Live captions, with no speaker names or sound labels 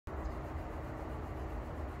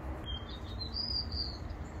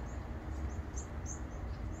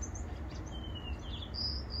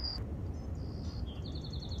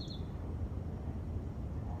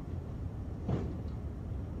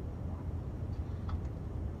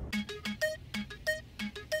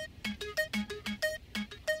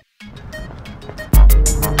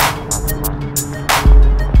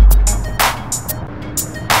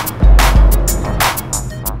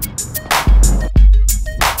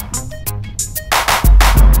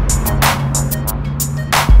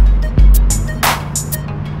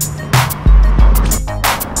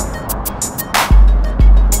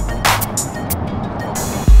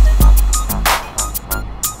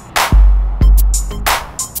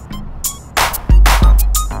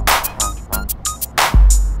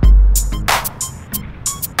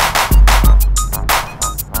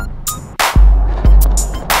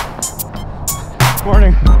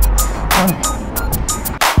Morning.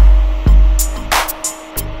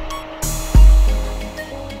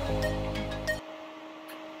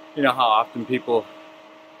 You know how often people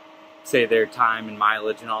say their time and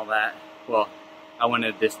mileage and all that? Well, I went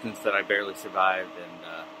a distance that I barely survived, and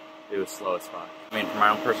it was slow as fuck. I mean, for my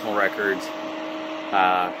own personal records,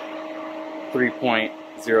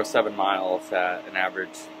 3.07 miles at an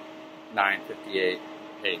average 9:58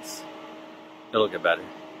 pace. It'll get better.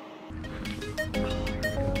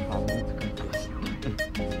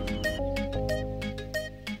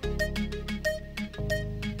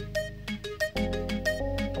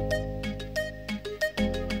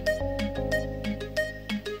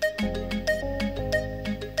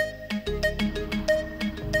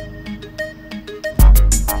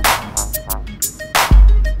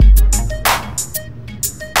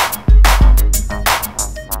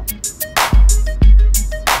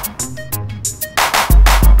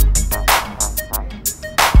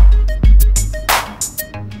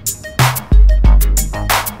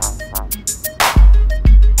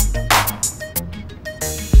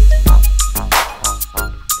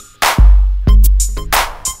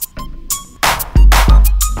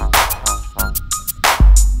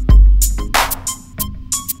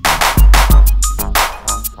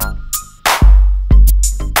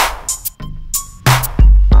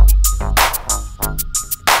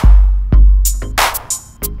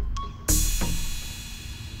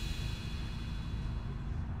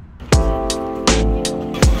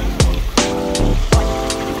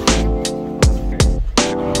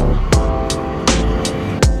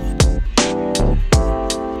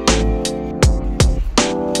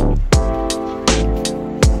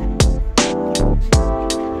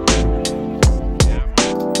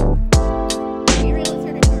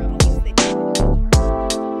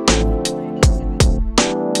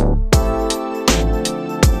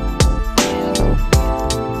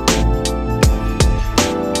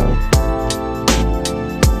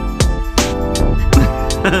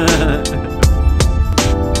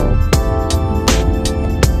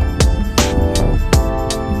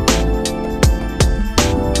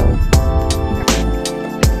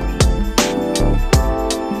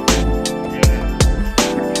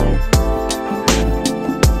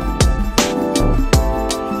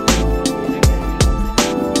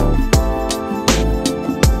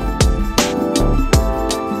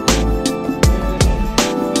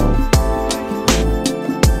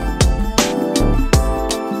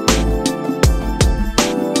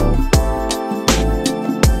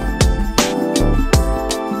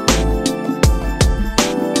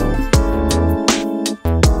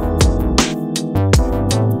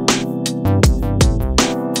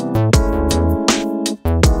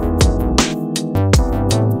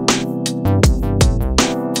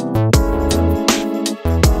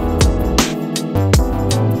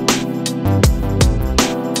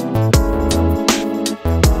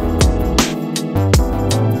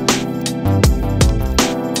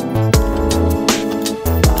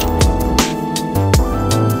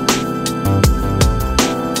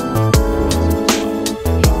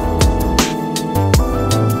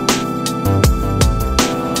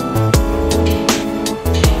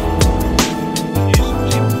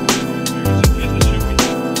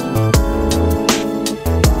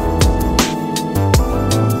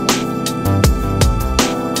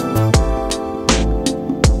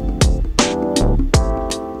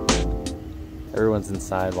 Everyone's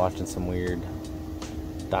inside watching some weird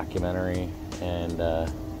documentary, and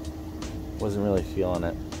wasn't really feeling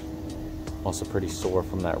it. Also pretty sore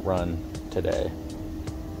from that run today,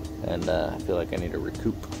 and I feel like I need to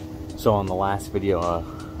recoup. So on the last video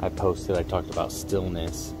I posted, I talked about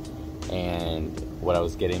stillness, and what I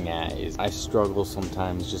was getting at is I struggle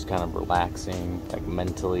sometimes just kind of relaxing, like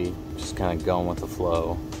mentally, just kind of going with the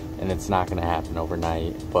flow, and it's not going to happen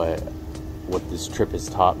overnight. But what this trip has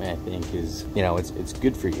taught me, I think, is, you know, it's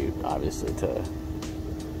good for you, obviously, to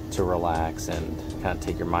relax and kind of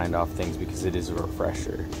take your mind off things, because it is a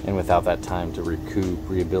refresher. And without that time to recoup,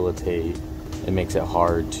 rehabilitate, it makes it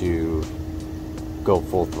hard to go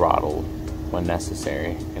full throttle when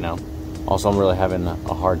necessary, you know? Also, I'm really having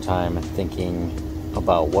a hard time thinking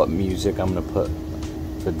about what music I'm gonna put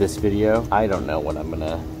for this video. I don't know what I'm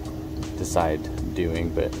gonna decide doing,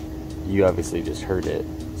 but you obviously just heard it,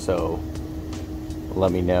 so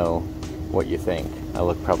let me know what you think. I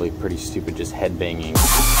look probably pretty stupid just headbanging.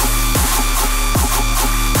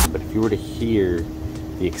 But if you were to hear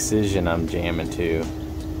the excision I'm jamming to,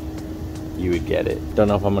 you would get it. Don't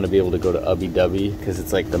know if I'm gonna be able to go to Ubby Dubby because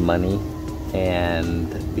it's like the money,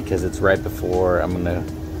 and because it's right before I'm gonna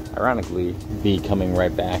ironically be coming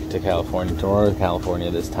right back to California, to Northern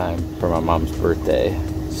California this time for my mom's birthday.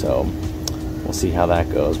 So we'll see how that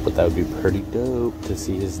goes, but that would be pretty dope to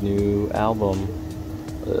see his new album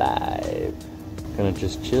live. Gonna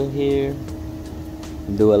just chill here,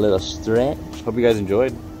 do a little stretch. Hope you guys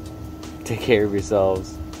enjoyed. Take care of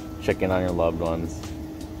yourselves, check in on your loved ones,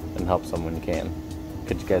 and help someone you can.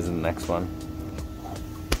 Catch you guys in the next one.